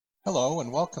Hello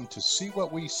and welcome to See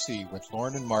What We See with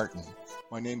Lauren and Martin.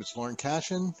 My name is Lauren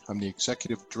Cashin. I'm the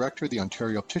Executive Director of the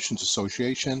Ontario Opticians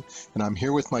Association, and I'm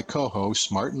here with my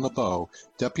co-host, Martin LeBeau,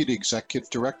 Deputy Executive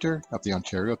Director of the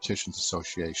Ontario Opticians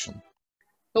Association.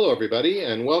 Hello, everybody,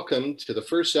 and welcome to the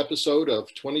first episode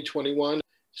of 2021,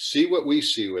 See What We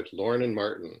See with Lauren and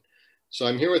Martin. So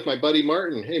I'm here with my buddy,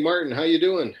 Martin. Hey, Martin, how you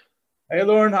doing? Hey,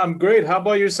 Lauren, I'm great. How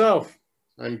about yourself?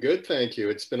 I'm good, thank you.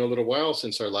 It's been a little while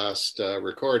since our last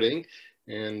recording,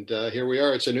 and here we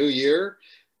are. It's a new year.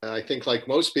 I think like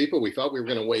most people, we thought we were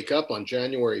going to wake up on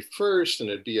January 1st and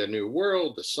it'd be a new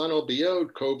world. The sun will be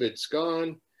out, COVID's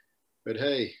gone, but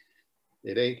hey,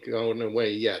 it ain't going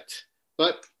away yet.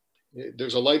 But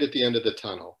there's a light at the end of the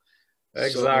tunnel.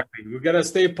 Exactly. We got to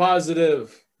stay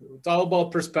positive. It's all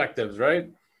about perspectives, right?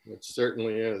 It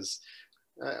certainly is.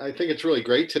 I think it's really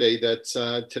great today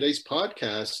that today's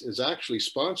podcast is actually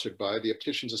sponsored by the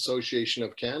Opticians Association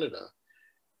of Canada.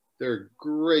 They're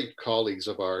great colleagues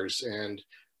of ours, and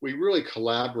we really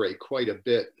collaborate quite a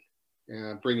bit,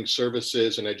 bringing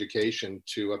services and education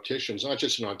to opticians, not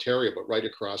just in Ontario, but right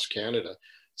across Canada.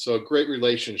 So a great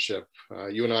relationship.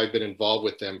 You and I have been involved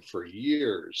with them for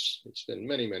years. It's been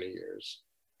many, many years.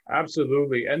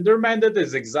 Absolutely. And their mandate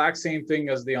is the exact same thing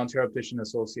as the Ontario Optician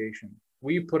Association.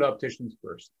 We put opticians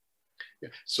first. Yeah.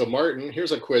 So Martin,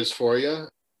 here's a quiz for you.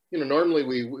 Normally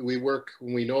we work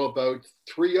when we know about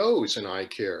 3 O's in eye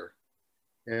care.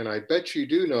 And I bet you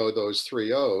do know those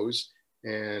 3 O's.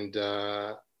 And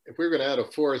if we were going to add a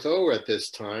 4th O at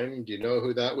this time, do you know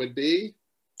who that would be?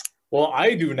 Well,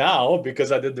 I do now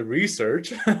because I did the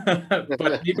research, but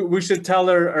maybe we should tell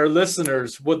our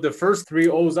listeners what the first 3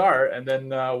 O's are, and then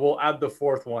we'll add the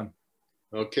 4th one.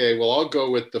 Okay, well, I'll go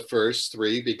with the first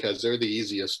 3 because they're the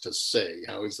easiest to say.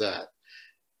 How is that?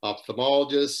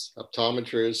 Ophthalmologists,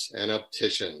 optometrists, and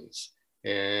opticians.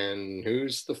 And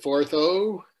who's the 4th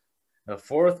O? The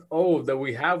 4th O that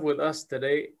we have with us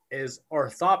today is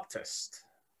orthoptist.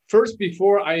 First,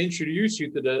 before I introduce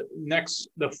you to the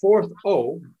 4th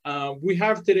O, we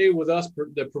have today with us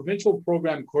the Provincial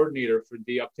Program Coordinator for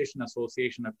the Optician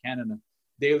Association of Canada,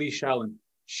 Daly Shallon.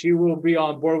 She will be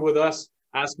on board with us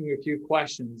asking a few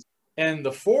questions. And the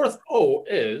 4th O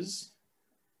is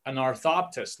an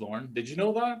orthoptist, Lauren. Did you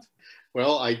know that?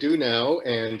 Well, I do now,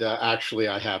 and actually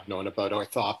I have known about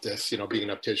orthoptists. Being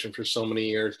an optician for so many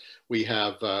years, we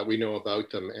know about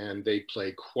them, and they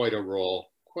play quite a role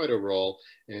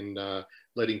in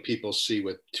letting people see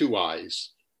with 2 eyes,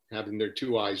 having their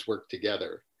 2 eyes work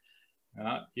together.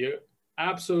 You're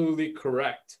absolutely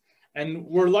correct. And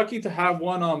we're lucky to have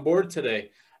one on board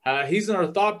today. He's an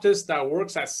orthoptist that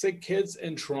works at Sick Kids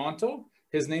in Toronto.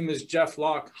 His name is Jeff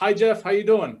Locke. Hi, Jeff. How you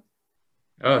doing?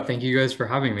 Oh, thank you guys for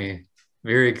having me.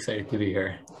 Very excited to be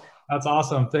here. That's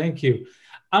awesome. Thank you.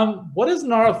 What does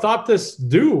an orthoptist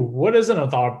do? What is an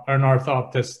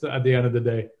orthoptist at the end of the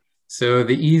day? So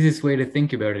the easiest way to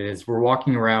think about it is we're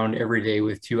walking around every day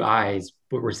with 2 eyes,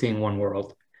 but we're seeing one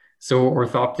world. So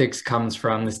orthoptics comes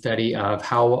from the study of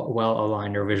how well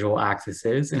aligned our visual axis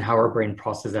is and how our brain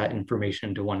processes that information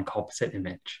into one composite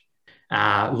image.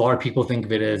 A lot of people think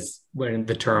of it as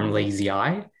the term lazy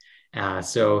eye.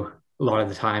 So a lot of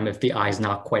the time, if the eye is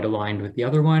not quite aligned with the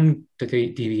other one,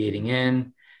 deviating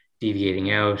in,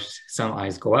 deviating out, some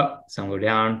eyes go up, some go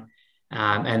down.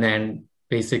 And then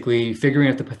basically figuring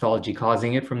out the pathology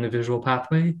causing it from the visual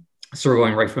pathway. So we're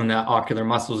going right from the ocular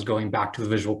muscles going back to the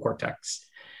visual cortex.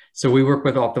 So we work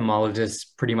with ophthalmologists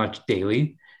pretty much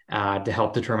daily to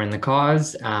help determine the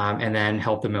cause and then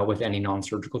help them out with any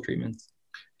non-surgical treatments.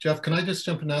 Jeff, can I just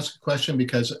jump and ask a question?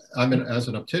 Because as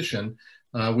an optician,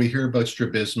 we hear about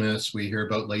strabismus, we hear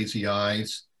about lazy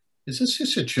eyes. Is this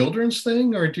just a children's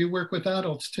thing, or do you work with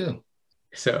adults too?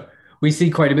 So we see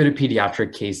quite a bit of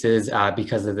pediatric cases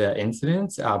because of the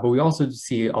incidence, but we also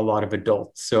see a lot of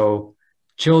adults. So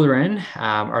children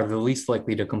are the least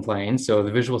likely to complain. So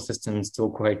the visual system is still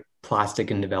quite plastic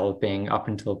and developing up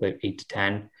until about 8 to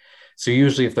 10. So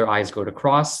usually if their eyes go to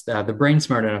cross, the brain's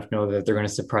smart enough to know that they're going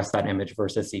to suppress that image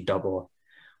versus see double.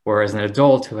 Whereas an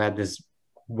adult who had this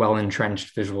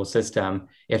well-entrenched visual system,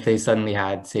 if they suddenly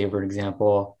had, say, for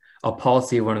example, a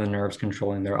palsy of one of the nerves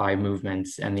controlling their eye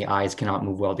movements and the eyes cannot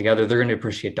move well together, they're going to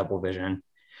appreciate double vision.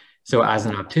 So as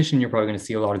an optician, you're probably going to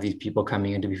see a lot of these people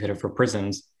coming in to be fitted for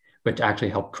prisms, but to actually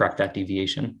help correct that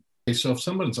deviation. So if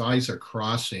someone's eyes are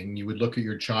crossing, you would look at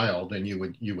your child and you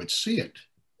would see it.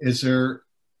 Is there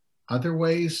other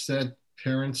ways that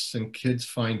parents and kids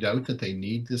find out that they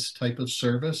need this type of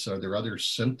service? Are there other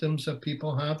symptoms that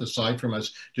people have aside from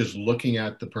us just looking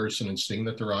at the person and seeing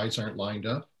that their eyes aren't lined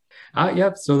up?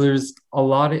 Yep. So there's a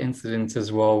lot of incidents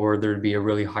as well where there'd be a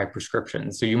really high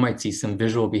prescription. So you might see some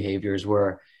visual behaviors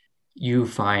where you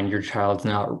find your child's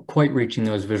not quite reaching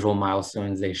those visual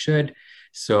milestones they should.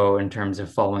 So in terms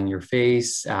of following your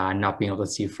face, not being able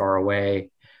to see far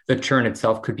away, the churn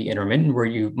itself could be intermittent, where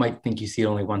you might think you see it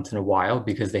only once in a while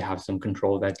because they have some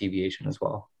control of that deviation as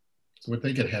well. Would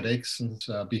they get headaches and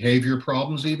behavior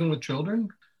problems even with children?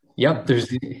 Yep,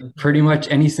 there's pretty much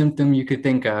any symptom you could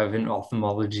think of in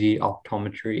ophthalmology,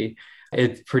 optometry.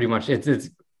 It's pretty much, it's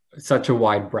such a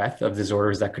wide breadth of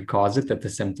disorders that could cause it that the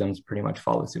symptoms pretty much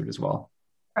follow suit as well.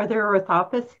 Are there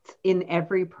orthoptists in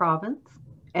every province?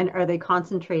 And are they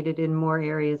concentrated in more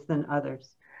areas than others?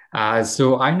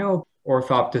 So I know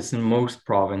orthoptists in most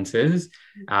provinces,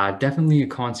 definitely a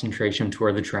concentration to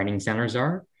where the training centers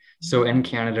are. So in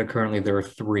Canada, currently there are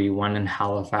 3, one in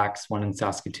Halifax, one in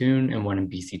Saskatoon, and one in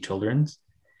BC Children's.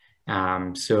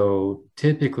 So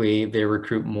typically they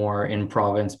recruit more in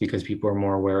province because people are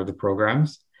more aware of the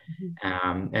programs.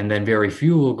 And then very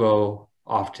few will go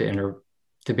off to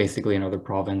basically another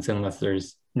province unless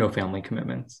there's no family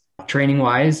commitments. Training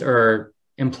wise or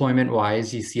employment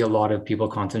wise, you see a lot of people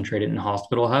concentrated in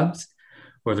hospital hubs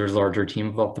where there's a larger team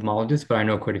of ophthalmologists, but I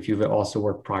know quite a few that also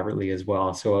work privately as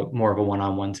well. So more of a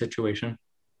one-on-one situation.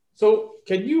 So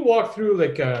can you walk through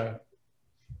like a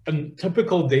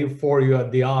typical day for you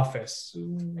at the office?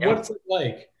 What's it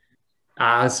like?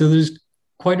 So there's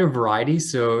quite a variety.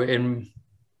 So in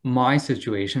my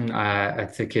situation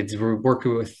at the kids, we're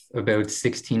working with about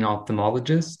 16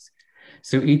 ophthalmologists.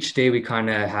 So each day we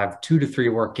kind of have 2 to 3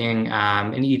 working,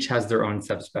 and each has their own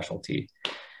subspecialty.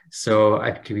 So I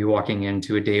could be walking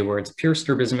into a day where it's pure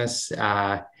strabismus.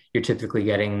 You're typically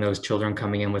getting those children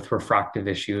coming in with refractive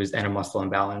issues and a muscle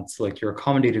imbalance, like your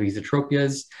accommodative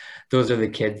esotropias. Those are the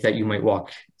kids that you might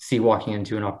see walking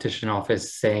into an optician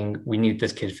office saying, we need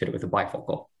this kid fitted with a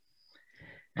bifocal.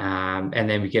 And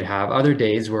then we could have other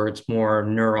days where it's more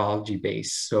neurology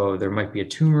based. So there might be a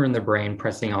tumor in the brain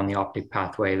pressing on the optic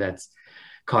pathway that's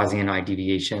causing an eye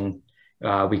deviation.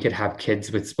 We could have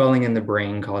kids with swelling in the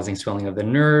brain causing swelling of the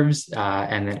nerves,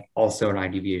 and then also an eye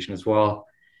deviation as well.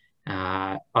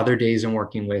 Other days I'm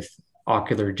working with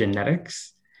ocular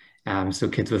genetics, so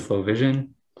kids with low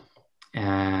vision.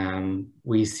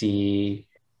 We see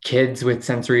kids with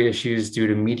sensory issues due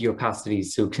to mediopacity,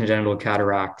 so congenital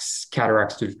cataracts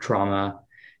due to trauma.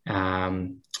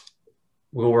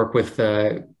 We'll work with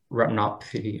the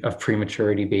retinopathy of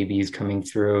prematurity babies coming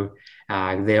through.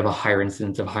 They have a higher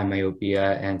incidence of high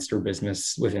myopia and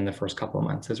strabismus within the first couple of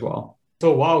months as well.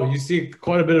 So, wow, you see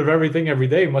quite a bit of everything every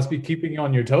day. It must be keeping you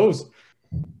on your toes.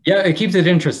 Yeah, it keeps it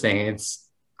interesting. It's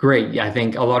great. I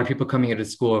think a lot of people coming into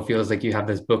school, it feels like you have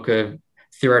this book of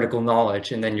theoretical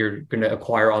knowledge and then you're going to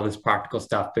acquire all this practical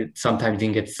stuff, but sometimes you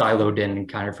can get siloed in and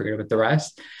kind of forget about the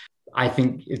rest. I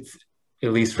think it's,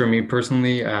 at least for me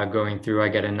personally, going through, I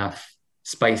get enough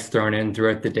spice thrown in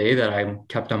throughout the day that I'm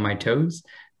kept on my toes.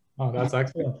 Oh, that's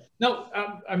excellent. Now,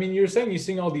 I mean, you're saying you're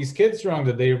seeing all these kids throughout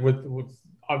the day with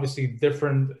obviously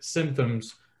different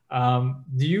symptoms.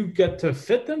 Do you get to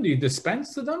fit them? Do you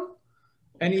dispense to them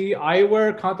any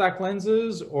eyewear, contact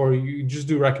lenses, or you just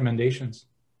do recommendations?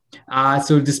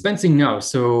 So dispensing, no.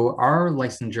 So our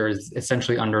licensure is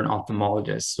essentially under an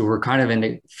ophthalmologist. So we're kind of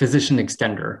a physician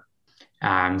extender.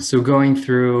 So going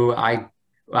through,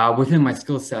 within my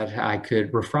skill set, I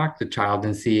could refract the child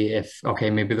and see if, okay,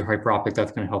 maybe they're hyperopic,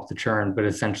 that's going to help the churn, but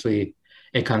essentially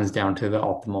it comes down to the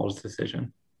ophthalmologist's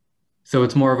decision. So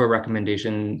it's more of a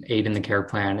recommendation, aid in the care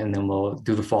plan, and then we'll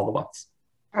do the follow-ups.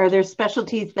 Are there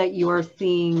specialties that you are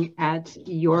seeing at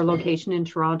your location in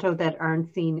Toronto that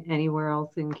aren't seen anywhere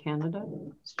else in Canada,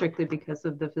 strictly because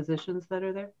of the physicians that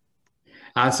are there?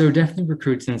 So definitely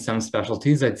recruits in some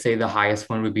specialties. I'd say the highest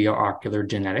one would be our ocular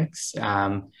genetics.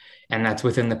 And that's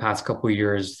within the past couple of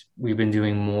years, we've been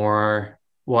doing more,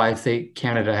 well, I'd say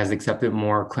Canada has accepted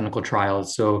more clinical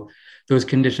trials. So those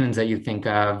conditions that you think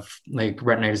of, like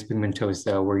retinitis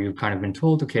pigmentosa, where you've kind of been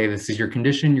told, okay, this is your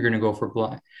condition, you're going to go for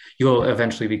blind. You'll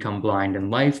eventually become blind in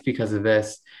life because of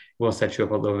this. We'll set you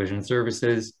up with low vision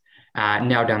services.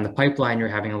 Now down the pipeline, you're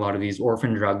having a lot of these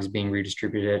orphan drugs being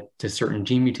redistributed to certain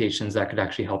gene mutations that could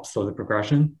actually help slow the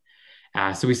progression.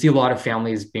 So we see a lot of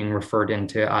families being referred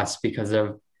into us because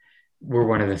we're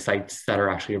one of the sites that are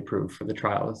actually approved for the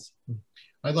trials.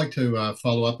 I'd like to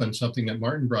follow up on something that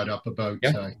Martin brought up about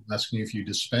asking if you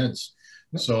dispense.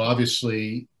 So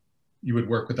obviously you would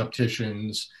work with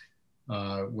opticians,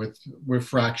 with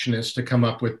fractionists to come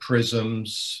up with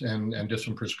prisms and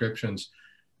different prescriptions.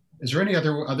 Is there any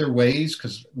other ways?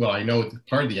 Because, well, I know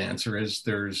part of the answer is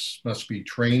must be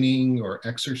training or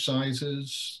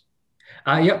exercises.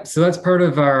 Yep. So that's part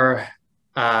of our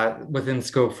within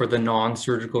scope for the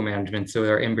non-surgical management. So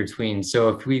they're in between. So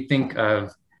if we think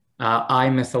of Eye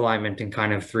misalignment in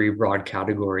kind of three broad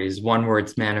categories. One where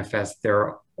it's manifest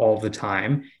there all the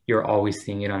time. You're always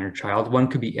seeing it on your child. One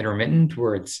could be intermittent,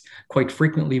 where it's quite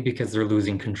frequently because they're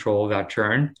losing control of that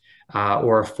turn.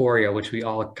 Or aphoria, which we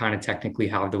all kind of technically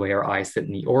have the way our eyes sit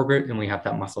in the orbit, and we have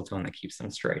that muscle tone that keeps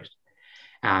them straight.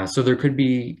 So there could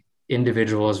be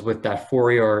individuals with that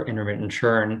aphoria or intermittent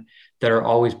churn that are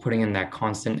always putting in that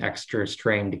constant extra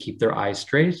strain to keep their eyes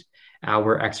straight,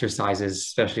 where exercises,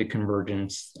 especially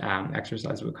convergence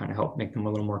exercise, would kind of help make them a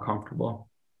little more comfortable.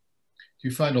 Do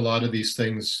you find a lot of these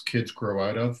things kids grow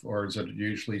out of, or is it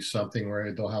usually something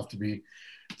where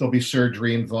there'll be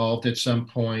surgery involved at some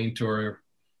point, or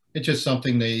it's just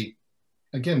something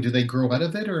do they grow out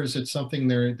of it, or is it something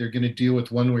they're going to deal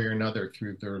with one way or another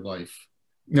through their life?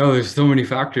 No, there's so many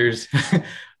factors.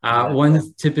 One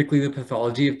is typically the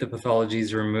pathology. If the pathology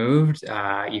is removed,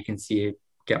 you can see it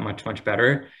get much, much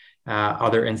better.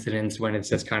 Other incidents, when it's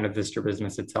just kind of the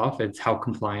strabismus itself, it's how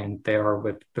compliant they are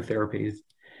with the therapies.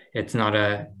 It's not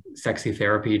a sexy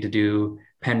therapy to do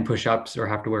pen push-ups or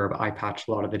have to wear an eye patch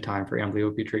a lot of the time for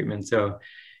amblyopia treatment. So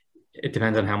it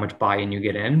depends on how much buy-in you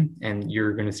get in, and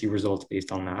you're going to see results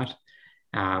based on that.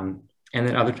 And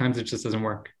then other times it just doesn't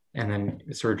work, and then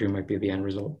surgery might be the end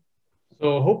result.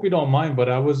 So I hope you don't mind, but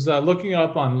I was looking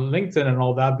up on LinkedIn and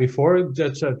all that before,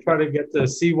 just to try to get to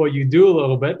see what you do a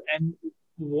little bit. And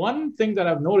one thing that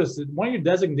I've noticed is one of your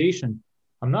designation,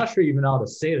 I'm not sure even how to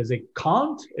say it. Is it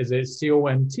CONT? Is it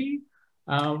CONT?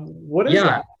 What is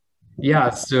it?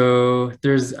 Yeah, so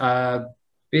there's a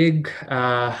big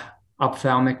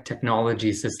ophthalmic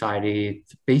technology society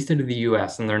based out of the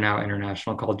US, and they're now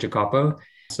international, called JCOPO.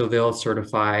 So they'll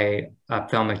certify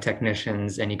ophthalmic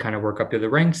technicians, and you kind of work up to the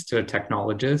ranks to a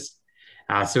technologist.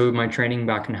 So my training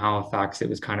back in Halifax, it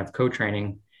was kind of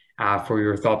co-training for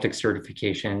your orthoptic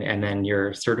certification, and then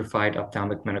your certified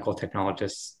ophthalmic medical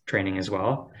technologist training as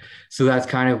well. So that's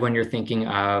kind of when you're thinking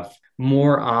of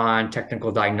more on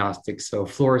technical diagnostics. So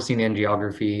fluorescein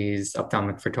angiographies,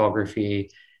 ophthalmic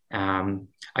photography.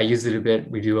 I use it a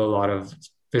bit. We do a lot of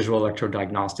visual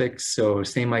electrodiagnostics. So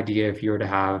same idea, if you were to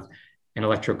have an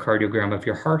electrocardiogram of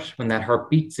your heart, when that heart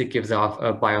beats, it gives off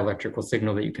a bioelectrical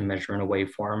signal that you can measure in a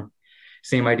waveform.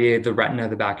 Same idea, the retina,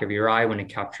 the back of your eye, when it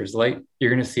captures light,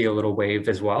 you're going to see a little wave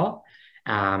as well.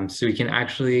 So you can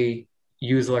actually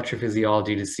use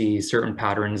electrophysiology to see certain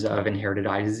patterns of inherited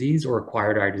eye disease or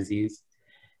acquired eye disease.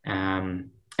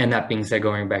 And that being said,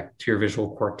 going back to your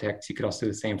visual cortex, you could also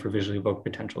do the same for visually evoked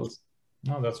potentials.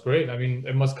 Oh, that's great. I mean,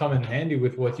 it must come in handy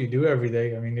with what you do every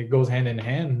day. I mean, it goes hand in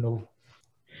hand.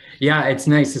 Yeah, it's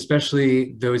nice,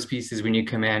 especially those pieces when you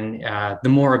come in. The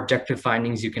more objective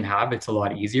findings you can have, it's a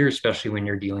lot easier, especially when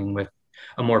you're dealing with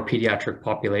a more pediatric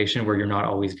population where you're not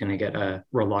always going to get a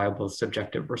reliable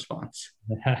subjective response.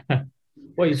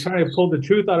 Well, you're trying to pull the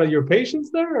truth out of your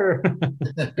patients there?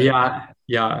 Yeah.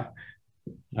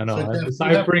 I know. So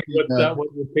deciphering what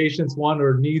your patients want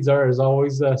or needs are is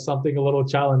always something a little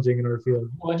challenging in our field.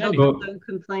 Well, don't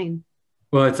complain.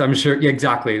 Well, I'm sure, yeah,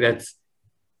 exactly. That's,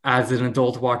 as an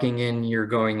adult walking in, you're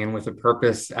going in with a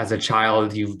purpose. As a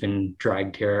child, you've been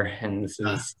dragged here, and this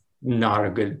is not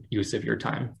a good use of your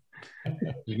time.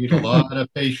 You need a lot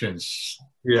of patience.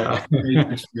 Yeah.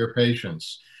 Your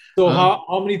patience. So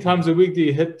how many times a week do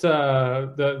you hit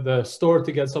the store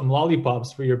to get some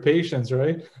lollipops for your patients,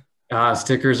 right?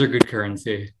 Stickers are good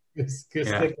currency. Good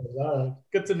stickers.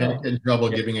 Good to know. Can't get in trouble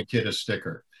giving a kid a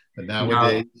sticker. But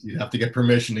nowadays, you have to get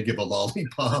permission to give a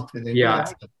lollipop. And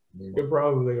you're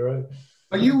probably right.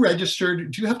 Are you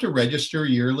registered? Do you have to register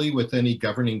yearly with any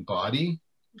governing body?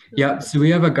 Yeah, so we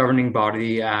have a governing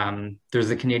body. There's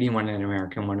a Canadian one and an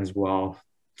American one as well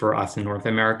for us in North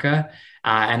America.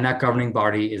 And that governing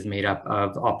body is made up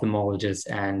of ophthalmologists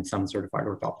and some certified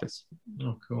orthoptists.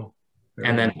 Oh, cool.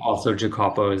 And then also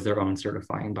JCOPO is their own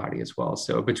certifying body as well.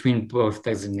 So between both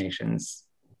designations,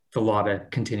 it's a lot of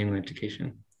continuing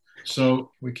education.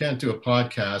 So we can't do a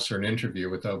podcast or an interview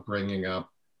without bringing up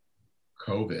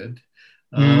COVID.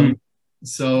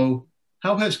 So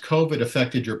how has COVID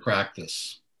affected your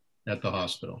practice at the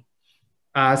hospital?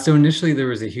 So initially there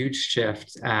was a huge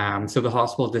shift. So the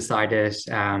hospital decided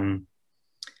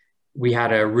we had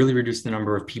to really reduce the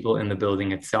number of people in the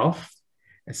building itself.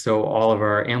 So all of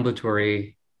our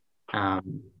ambulatory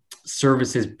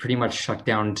services pretty much shut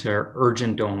down to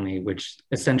urgent only, which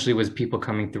essentially was people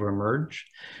coming through Emerge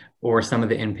or some of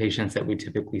the inpatients that we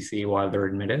typically see while they're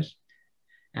admitted.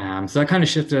 So that kind of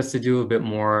shifted us to do a bit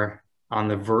more on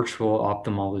the virtual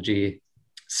ophthalmology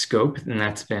scope, and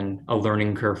that's been a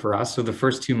learning curve for us. So the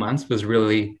first 2 months was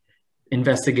really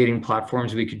investigating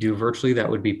platforms we could do virtually that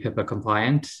would be PIPA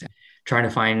compliant, trying to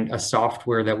find a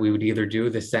software that we would either do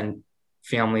the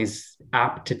families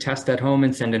app to test at home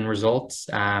and send in results,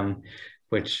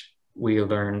 which we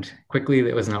learned quickly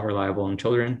that was not reliable in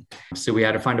children. So we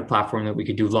had to find a platform that we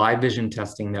could do live vision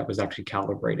testing that was actually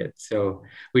calibrated. So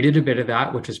we did a bit of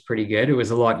that, which was pretty good. It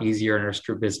was a lot easier in our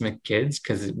strabismic kids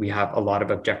because we have a lot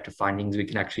of objective findings we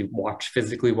can actually watch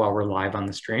physically while we're live on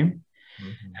the stream.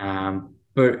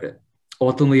 But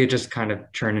ultimately, it just kind of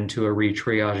turned into a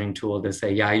re-triaging tool to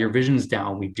say, yeah, your vision's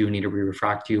down. We do need to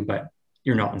re-refract you, but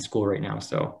you're not in school right now.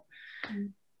 So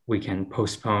we can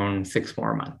postpone 6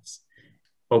 more months.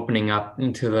 Opening up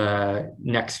into the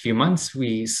next few months,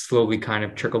 we slowly kind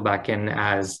of trickled back in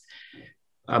as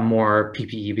more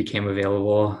PPE became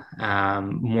available,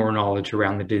 more knowledge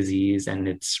around the disease and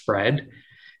its spread.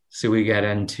 So we get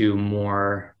into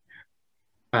more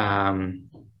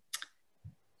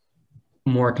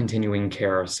continuing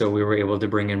care. So we were able to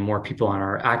bring in more people on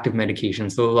our active medication.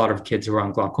 So a lot of kids who are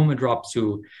on glaucoma drops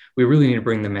who we really need to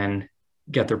bring them in,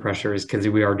 get their pressures because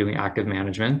we are doing active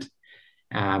management.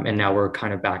 And now we're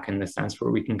kind of back in the sense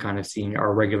where we can kind of see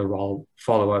our regular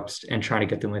follow-ups and try to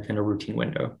get them within a routine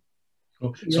window.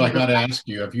 Cool. So I got to ask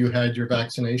you, have you had your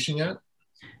vaccination yet?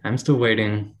 I'm still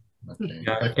waiting. Okay.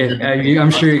 Yeah, I'm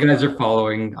sure you guys are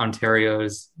following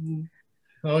Ontario's.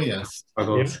 Oh, yes.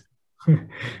 Struggles.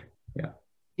 Yeah.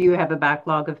 Do you have a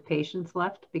backlog of patients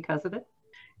left because of it?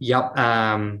 Yep.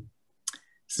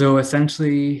 So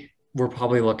essentially, we're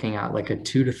probably looking at like a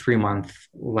 2 to 3 month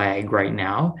lag right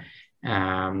now.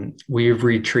 We've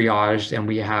re-triaged and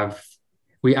we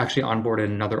actually onboarded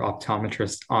another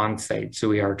optometrist on site. So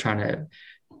we are trying to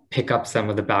pick up some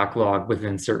of the backlog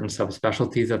within certain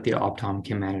subspecialties that the optom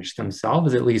can manage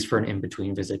themselves, at least for an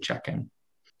in-between visit check-in.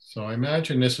 So I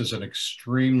imagine this is an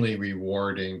extremely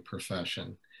rewarding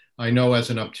profession. I know as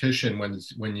an optician, when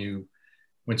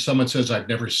someone says, I've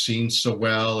never seen so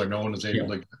well, or no one is able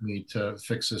to get me to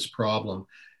fix this problem,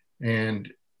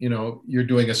 and you're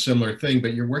doing a similar thing,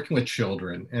 but you're working with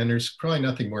children, and there's probably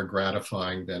nothing more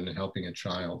gratifying than helping a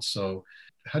child. So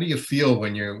how do you feel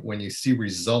when you see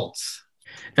results?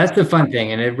 That's the fun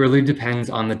thing. And it really depends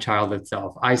on the child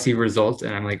itself. I see results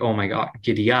and I'm like, oh my God,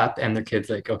 giddy up. And the kid's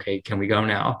like, okay, can we go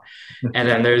now? And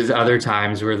then there's other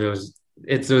times where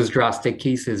it's those drastic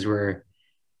cases where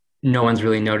no one's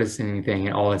really noticing anything.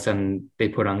 And all of a sudden they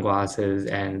put on glasses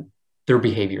and their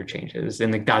behavior changes.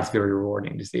 And like, that's very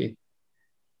rewarding to see.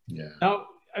 Yeah. Now,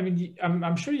 I mean,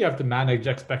 I'm sure you have to manage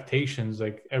expectations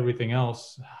like everything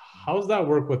else. How does that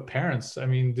work with parents? I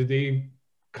mean, do they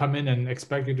come in and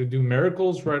expect you to do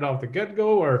miracles right off the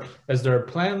get-go, or is there a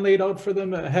plan laid out for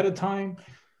them ahead of time?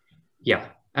 Yeah.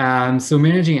 So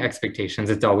managing expectations,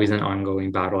 it's always an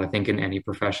ongoing battle, I think, in any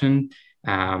profession.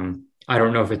 I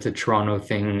don't know if it's a Toronto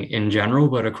thing in general,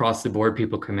 but across the board,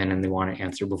 people come in and they want to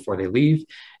answer before they leave.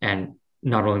 And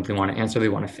not only do they want to answer, they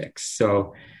want to fix.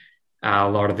 So a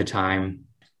lot of the time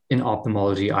in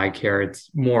ophthalmology, eye care, it's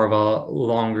more of a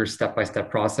longer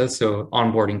step-by-step process. So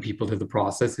onboarding people to the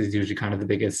process is usually kind of the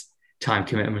biggest time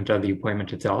commitment of the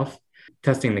appointment itself.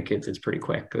 Testing the kids is pretty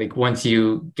quick. Like once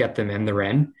you get them in, they're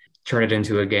in, turn it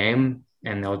into a game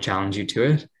and they'll challenge you to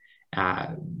it.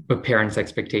 But parents'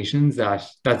 expectations,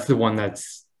 that's the one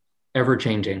that's ever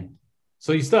changing.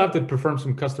 So you still have to perform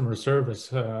some customer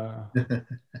service. Oh,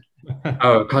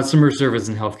 customer service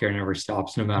in healthcare never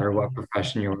stops, no matter what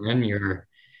profession you're in.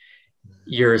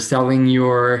 You're selling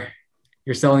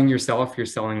yourself, you're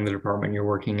selling the department you're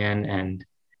working in, and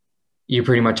you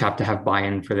pretty much have to have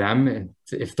buy-in for them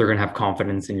if they're going to have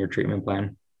confidence in your treatment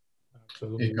plan.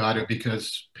 Absolutely. You got it,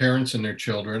 because parents and their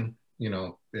children,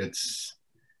 it's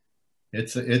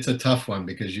a tough one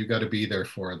because you got to be there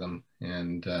for them,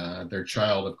 and their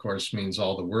child, of course, means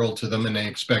all the world to them, and they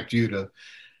expect you to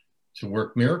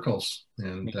work miracles,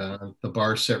 and the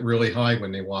bar set really high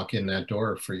when they walk in that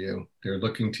door for you. They're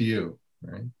looking to you,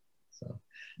 right? So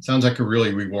it sounds like a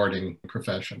really rewarding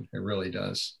profession. It really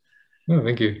does. Oh,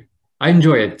 thank you. I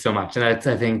enjoy it so much. And I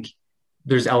think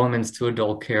there's elements to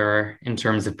adult care in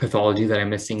terms of pathology that I'm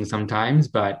missing sometimes,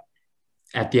 but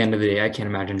at the end of the day, I can't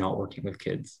imagine not working with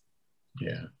kids.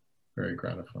 Yeah, very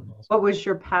gratifying. What was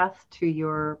your path to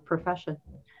your profession?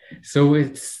 So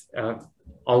it's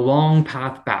a long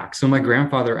path back. So my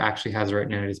grandfather actually has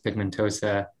retinitis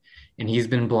pigmentosa, and he's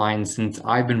been blind since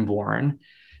I've been born.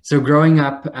 So growing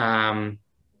up,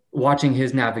 watching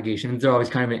his navigation, there's always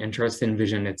kind of an interest in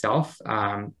vision itself.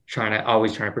 Trying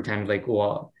to pretend like,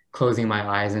 well, closing my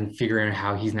eyes and figuring out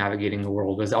how he's navigating the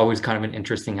world was always kind of an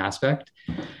interesting aspect.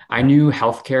 I knew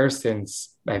healthcare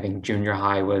since I think junior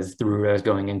high was the route I was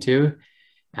going into.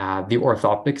 The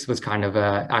orthoptics was kind of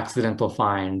an accidental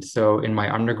find. So in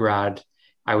my undergrad,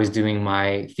 I was doing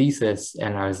my thesis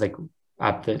and I was like,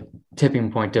 at the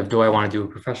tipping point of, do I want to do a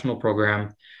professional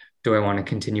program? Do I want to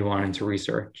continue on into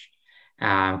research?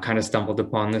 Kind of stumbled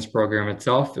upon this program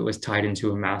itself. It was tied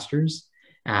into a master's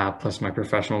plus my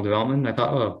professional development. I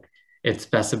thought, oh, it's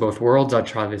best of both worlds. I'll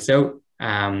try this out.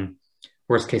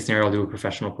 Worst case scenario, I'll do a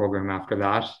professional program after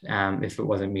that if it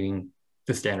wasn't meeting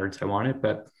the standards I wanted.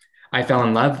 But I fell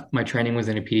in love. My training was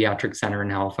in a pediatric center in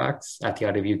Halifax at the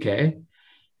UK.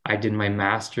 I did my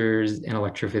master's in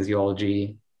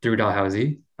electrophysiology through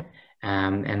Dalhousie.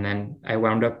 And then I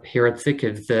wound up here at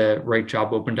SickKids. The right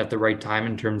job opened at the right time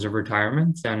in terms of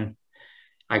retirements, and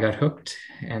I got hooked.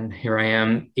 And here I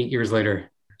am 8 years later.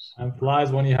 Time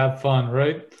flies when you have fun,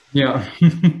 right? Yeah.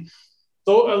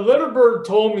 So a little bird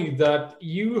told me that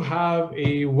you have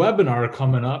a webinar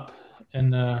coming up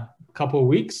in a couple of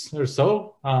weeks or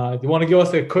so. Do you want to give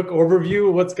us a quick overview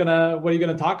of what are you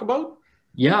gonna talk about?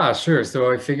 Yeah, sure.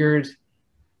 So I figured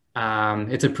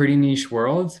it's a pretty niche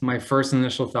world. My first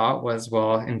initial thought was,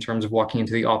 well, in terms of walking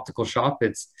into the optical shop,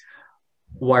 it's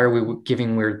why are we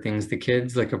giving weird things to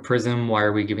kids like a prism? Why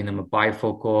are we giving them a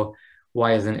bifocal?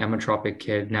 Why is an emmetropic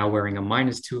kid now wearing a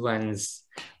 -2 lens?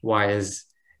 Why is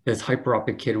this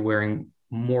hyperopic kid wearing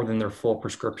more than their full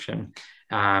prescription?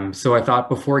 So I thought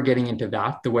before getting into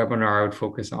that, the webinar I would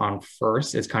focus on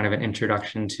first is kind of an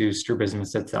introduction to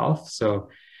strabismus itself. So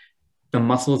the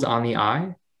muscles on the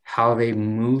eye, how they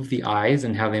move the eyes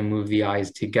and how they move the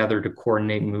eyes together to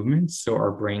coordinate movements so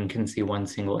our brain can see one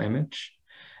single image.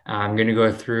 I'm going to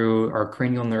go through our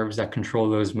cranial nerves that control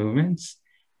those movements.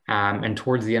 And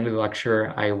towards the end of the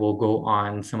lecture, I will go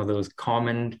on some of those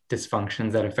common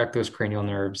dysfunctions that affect those cranial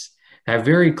nerves that have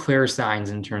very clear signs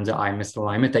in terms of eye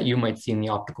misalignment that you might see in the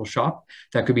optical shop.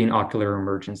 That could be an ocular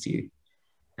emergency.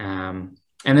 And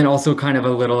then also kind of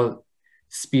a little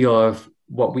spiel of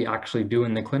what we actually do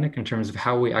in the clinic in terms of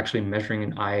how we actually measuring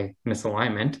an eye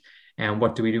misalignment and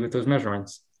what do we do with those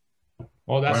measurements.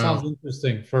 Well, that sounds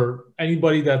interesting for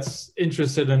anybody that's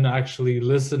interested in actually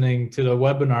listening to the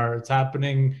webinar. It's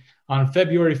happening on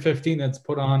February 15th. It's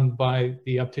put on by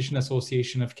the Optician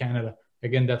Association of Canada.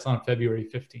 Again, that's on February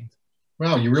 15th.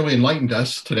 Well, you really enlightened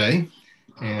us today.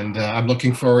 And I'm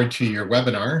looking forward to your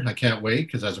webinar. I can't wait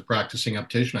because as a practicing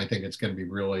optician, I think it's going to be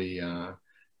really,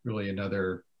 really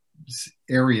another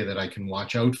area that I can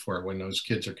watch out for when those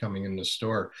kids are coming in the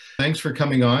store. Thanks for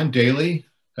coming on, Daly.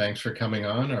 Thanks for coming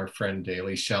on, our friend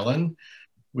Daly Shellen.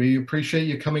 We appreciate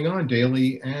you coming on,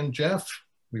 Daly and Jeff.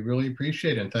 We really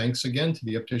appreciate it. And thanks again to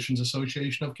the Opticians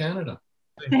Association of Canada.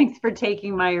 Thanks for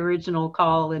taking my original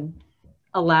call and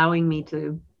allowing me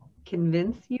to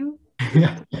convince you.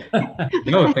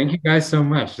 No, thank you guys so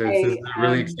much. This is a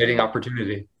really exciting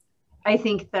opportunity. I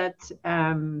think that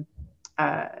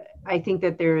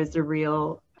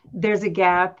there's a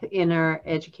gap in our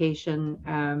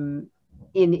education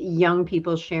in young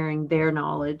people sharing their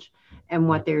knowledge and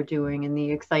what they're doing and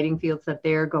the exciting fields that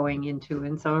they're going into.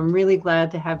 And so I'm really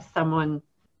glad to have someone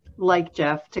like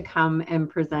Jeff to come and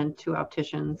present to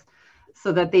opticians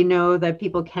so that they know that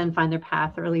people can find their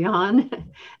path early on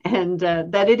and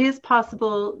that it is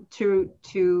possible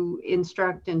to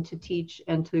instruct and to teach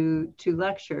and to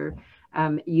lecture.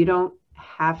 You don't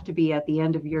have to be at the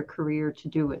end of your career to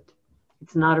do it.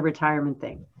 It's not a retirement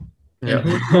thing. Yeah.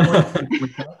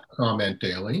 Comment,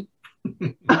 Daly.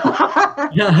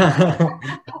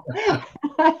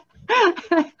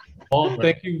 Well,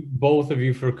 thank you both of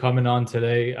you for coming on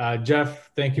today. Jeff,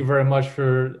 thank you very much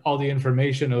for all the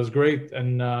information. It was great,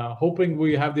 and hoping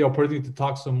we have the opportunity to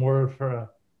talk some more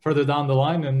further down the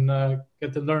line and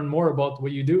get to learn more about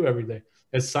what you do every day.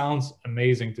 It sounds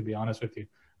amazing, to be honest with you.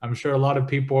 I'm sure a lot of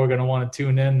people are going to want to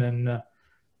tune in and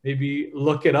maybe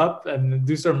look it up and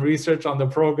do some research on the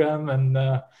program,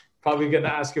 and probably going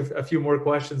to ask you a few more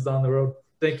questions down the road.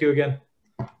 Thank you again.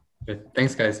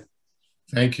 Thanks, guys.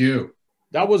 Thank you.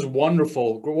 That was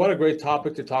wonderful. What a great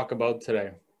topic to talk about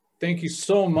today. Thank you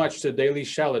so much to Daly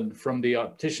Shellen from the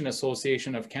Optician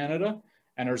Association of Canada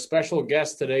and our special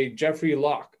guest today, Jeffrey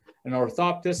Locke, an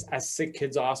orthoptist at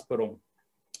SickKids Hospital.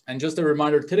 And just a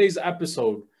reminder, today's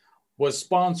episode was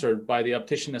sponsored by the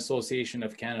Optician Association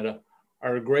of Canada,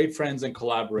 our great friends and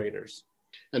collaborators.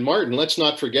 And Martin, let's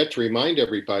not forget to remind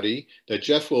everybody that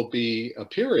Jeff will be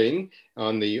appearing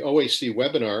on the OAC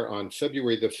webinar on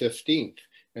February the 15th,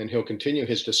 and he'll continue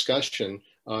his discussion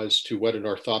as to what an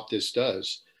orthoptist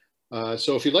does.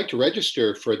 So if you'd like to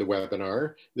register for the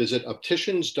webinar, visit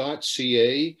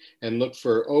opticians.ca and look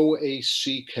for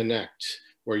OAC Connect,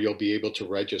 where you'll be able to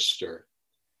register.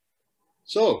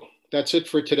 So that's it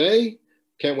for today.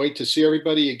 Can't wait to see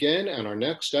everybody again on our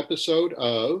next episode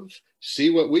of See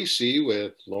What We See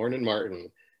with Lauren and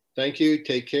Martin. Thank you,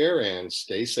 take care, and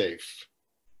stay safe.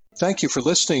 Thank you for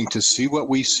listening to See What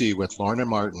We See with Lauren and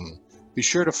Martin. Be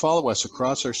sure to follow us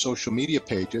across our social media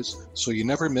pages so you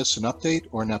never miss an update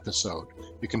or an episode.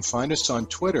 You can find us on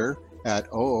Twitter at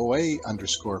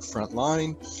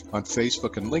OOA_frontline. On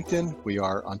Facebook and LinkedIn, we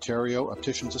are Ontario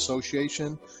Opticians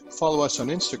Association. Follow us on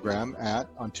Instagram at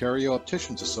Ontario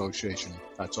Opticians Association.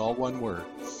 That's all one word.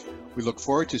 We look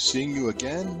forward to seeing you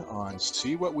again on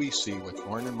See What We See with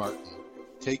Lauren and Martin.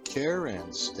 Take care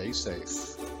and stay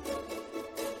safe.